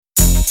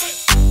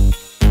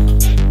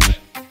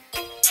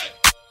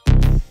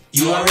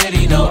You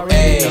already know,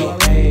 ayy.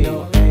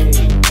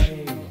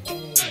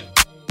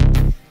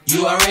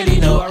 You already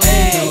know,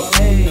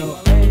 ayy.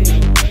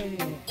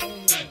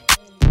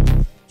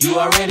 You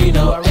already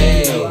know,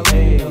 ayy.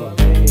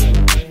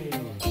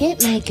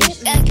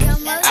 HitMakrz.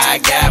 I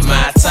got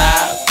my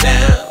top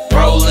down,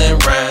 rolling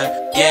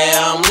round. Yeah,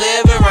 I'm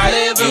living right.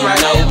 You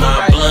know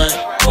my blunt,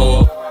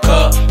 full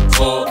cup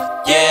full.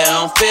 Yeah,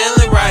 I'm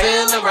feeling right.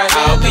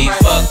 I'll be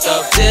fucked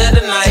up till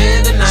the night.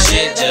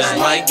 Shit just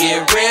might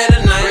get red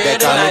tonight.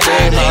 I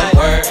ain't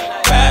worried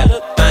about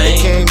a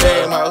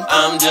thing.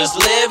 I'm just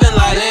living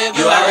like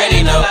you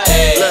already know.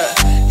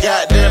 Look,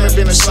 goddamn, it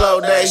been a slow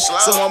day,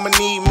 so I'ma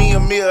need me a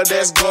meal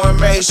that's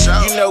gourmet.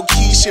 You know,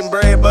 quiche and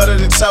bread, butter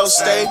and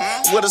toast, eh?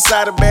 With a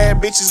side of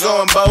bad bitches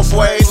going both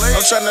ways.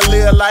 I'm tryna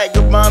live like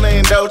Gabbana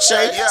and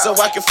Dolce, so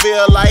I can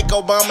feel like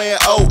Obama in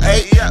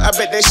 08. I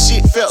bet that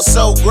shit felt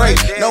so great,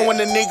 knowing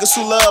the niggas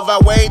who love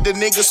outweigh the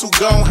niggas who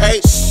gon'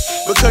 hate.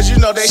 Because you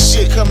know that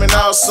shit come in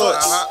all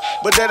sorts,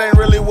 but that ain't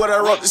really what I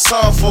wrote this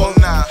song for.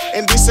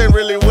 And this ain't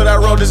really what I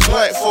wrote this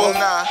blunt for.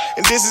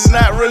 And this is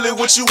not really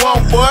what you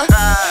want, boy.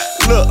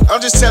 Look, I'm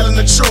just telling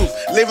the truth.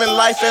 Living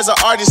life as an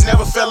artist,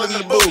 never fell in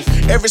the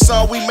booth. Every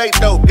song we make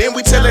dope, then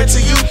we tell it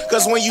to you.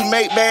 Cause when you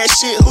make bad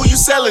shit, who you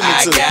selling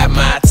it to? I got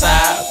my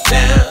top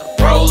down,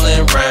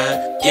 rolling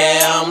round.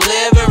 Yeah, I'm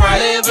living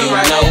right. You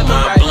know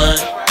my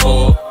blunt,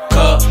 full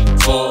cup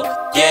full.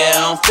 Yeah,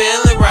 I'm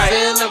feeling right.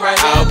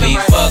 I'll be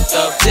fucked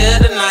up till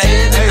the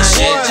night.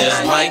 Shit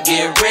just might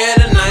get red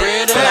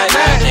tonight.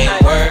 I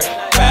ain't worried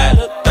about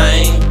a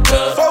thing,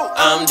 cause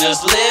I'm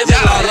just living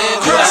like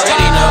you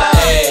already know.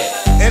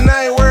 And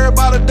I ain't worried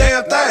about a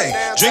damn thing.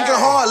 Drinking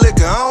hard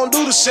liquor, I don't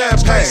do the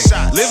champagne.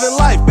 Living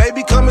life,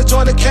 baby, come and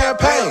join the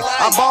campaign.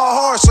 I ball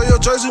hard, so your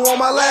jersey want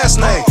my last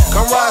name.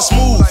 Come ride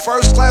smooth,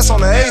 first class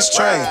on the Ace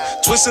train.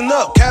 Twisting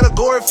up,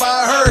 category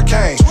 5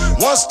 hurricane.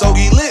 One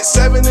stogie lit,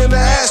 7 in the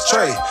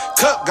ashtray.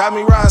 Cup got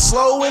me riding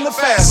slow in the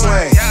fast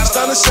lane.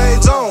 Stunning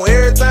shades on,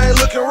 everything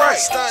looking right.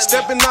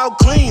 Stepping out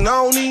clean, I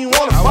don't even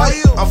wanna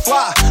fight. I'm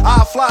fly,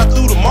 I'll fly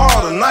through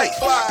tomorrow tonight.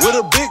 With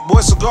a big boy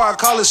cigar, I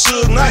call it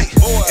Suge Knight.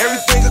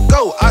 Everything a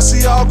go, I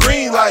see all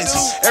green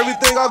lights.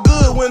 Everything all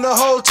good when the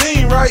whole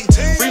team right.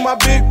 Free my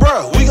big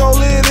bro, we gon'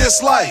 live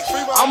this life.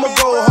 I'ma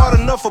go hard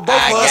enough for both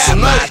of us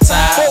tonight. I got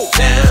my top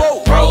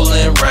down,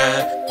 rolling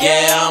round.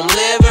 Yeah, I'm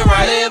living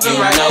right. You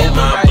know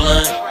my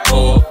blunt,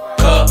 full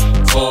cup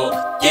full.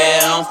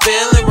 Yeah, I'm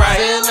feeling right.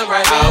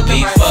 I'll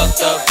be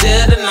fucked up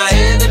till the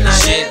night.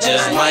 Shit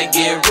just might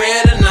get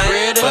red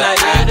tonight. But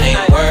I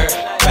ain't worried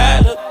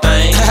about a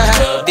thing.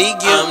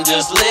 I'm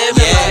just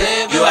living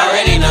like you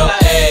already know.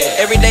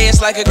 Every day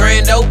it's like a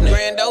grand opening.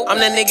 I'm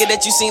that nigga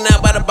that you seen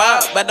out by the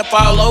bar, about to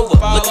fall over.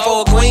 Looking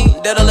for a queen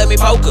that'll let me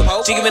poke her.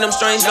 She giving them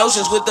strange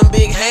notions with them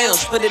big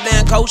hands. Put it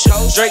down kosher.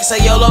 Drake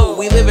say YOLO,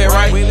 we live it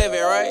right.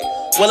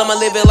 Well, I'ma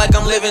live it like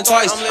I'm living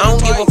twice. I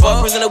don't give a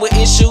fuck, prisoner with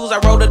issues. I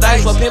roll the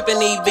dice for pimping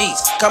these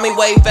beats. Call me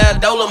Wave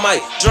Fat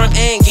Dolomite, drunk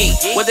and geek.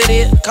 What that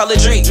is? Call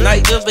it Dreek.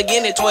 Night just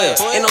begin at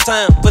 12. Ain't no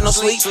time for no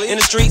sleep in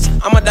the streets.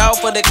 I'm a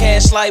dog for the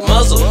cash like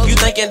muzzle. You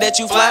thinking that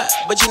you fly,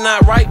 but you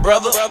not right,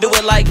 brother. Do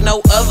it like no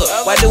other.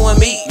 Why doing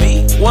me?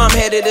 Where I'm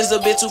headed is a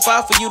bit too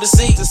far for you to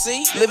see.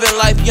 Living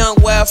life young,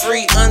 wild,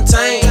 free,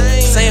 untamed.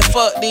 Saying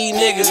fuck these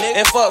niggas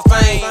and fuck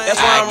fame. That's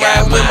why I'm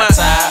riding with my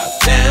top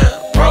down,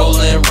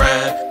 rolling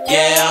round.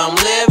 Yeah, I'm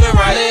living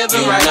right.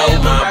 You know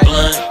my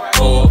blunt,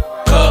 full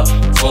cup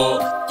full.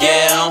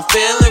 Yeah, I'm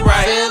feeling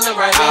right.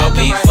 I'll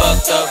be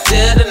fucked up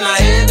till the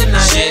night.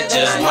 Shit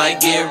just might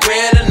get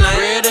red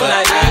tonight.